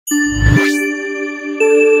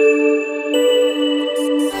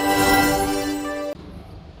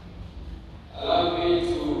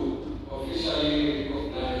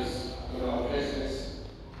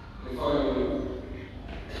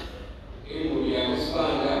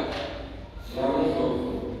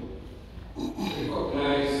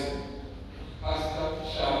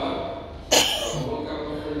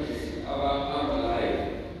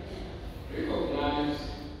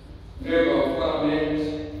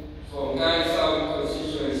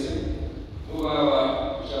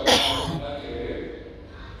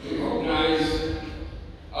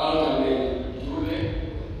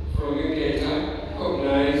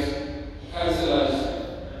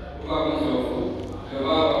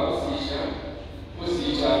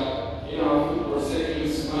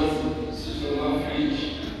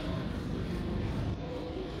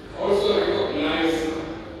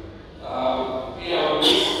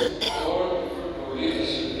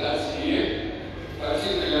last year,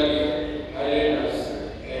 particularly Highlanders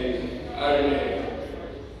and RNA.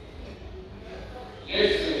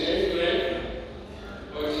 Ladies and gentlemen,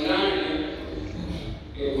 ordinarily,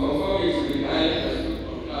 in conformity with Highlanders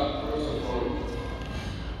Football Club protocol,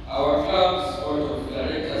 our club's board of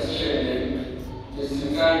directors chairman,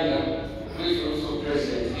 Mr. Ganda, who is also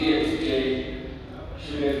present here today,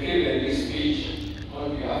 should have given this speech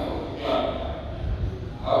on behalf of the club.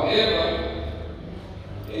 However,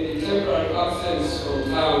 in the temporary absence from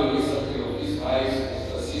town recently of his vice,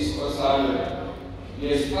 Mr. Cisco Sana, he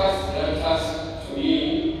has passed that task to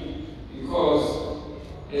me because,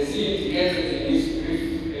 as he indicated in his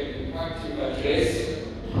brief and impactful address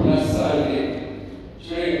last Sunday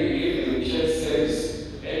during the evening church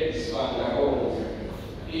service at Sibanda home,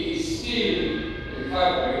 he is still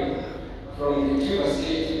recovering from the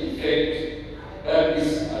devastating effect that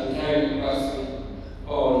this untimely passing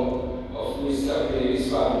on of Mr. Bheka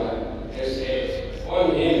Sibanda has had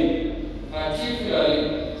on him,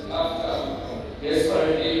 particularly after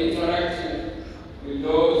desperately interacting with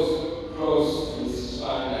those close to Mr.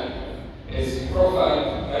 Sibanda as he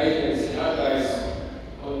provided guidance and advice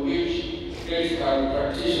on which medical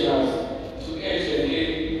practitioners to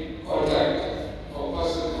urgently contact for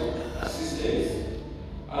possible assistance.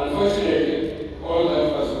 Unfortunately, all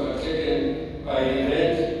that was overtaken by the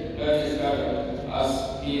event that is gathered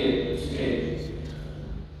us here today.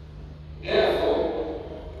 Therefore,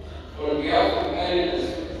 on behalf of Highlanders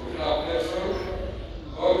Football Club Petron,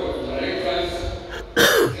 Board of Directors,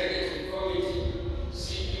 Executive Committee,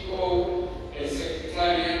 CEO, and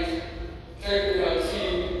Secretariat, technical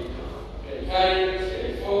team, and current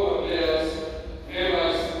and former players,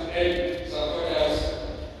 members, and supporters,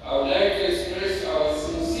 I would like to express our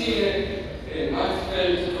sincere and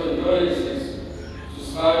heartfelt condolences to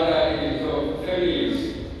Sibanda and the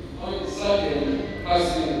families on the sudden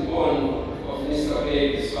passing on of Mr.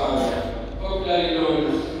 Bheka Sibanda, popularly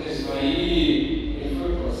known as Mahi in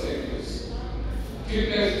football sectors.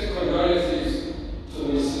 Deepest condolences to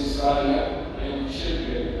Mrs. Sibanda and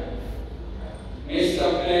children.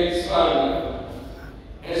 Mr. Bheka Sibanda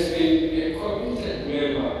has been a committed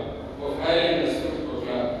member of Highlanders Football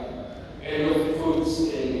Club and of good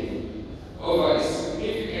standing over a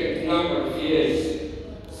significant number of years,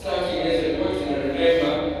 starting as an ordinary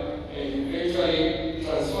member and eventually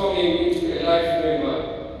transforming into a life member,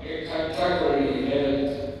 a category held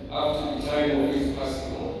up to the time of his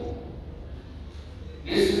passing on.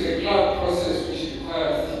 This is a club process which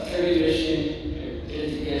requires determination and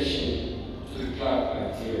dedication to the club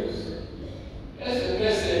ideals. As a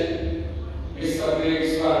person, Mr. Bheka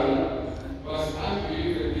Sibanda was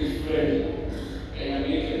unbelievably friendly and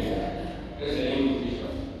amiable as an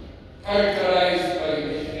individual, characterized by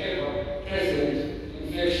an ever-present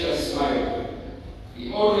infectious smile.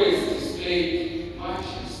 He always displayed much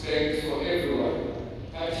respect for everyone,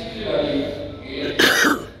 particularly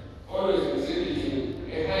the always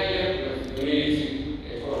exhibiting a high level of humility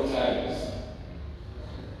at all times.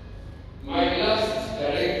 My last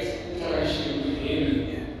direct interaction with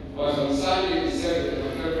him was on Sunday, the 7th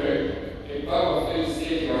of February at Bulawayo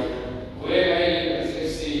Stadium, where Highlanders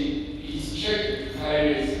FC is checked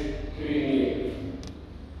Pirates 3-0.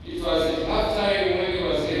 It was at halftime when he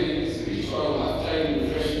was having his ritual halftime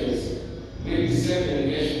refreshments with the 7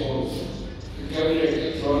 dashboards,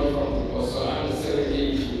 predominantly drawn from the Bosso under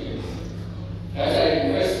 17 juniors, that I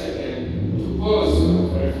requested them to pose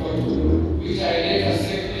for a photo, which I later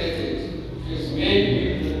circulated to as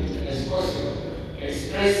many people as possible,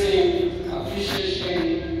 expressing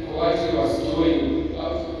appreciation for what he was doing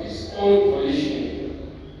out of his own volition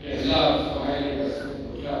and love for Highlanders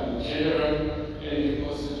Football Club in general and the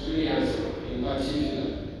Bosso juniors in particular.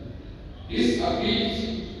 His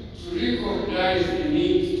ability to recognize the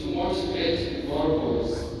need to motivate the ball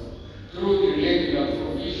boys through the regular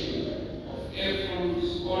provision of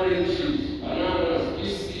apples, oranges, bananas,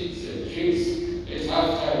 biscuits, and drinks at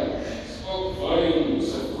halftime spoke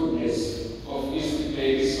volumes of goodness of Mr.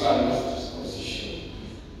 Bheka Sibanda's disposition.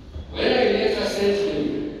 When I later sent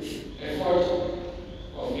him a photo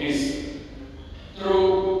of this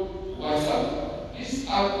through WhatsApp, his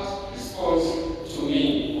apt response to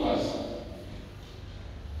me was,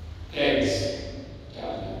 "Thanks,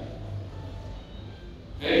 darling."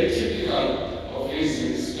 Very typical of his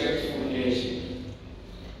respectful nature.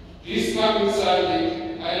 This coming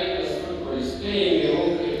Sunday, Highlanders football is playing a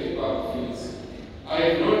home game at Park Fields. I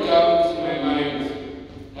have no doubt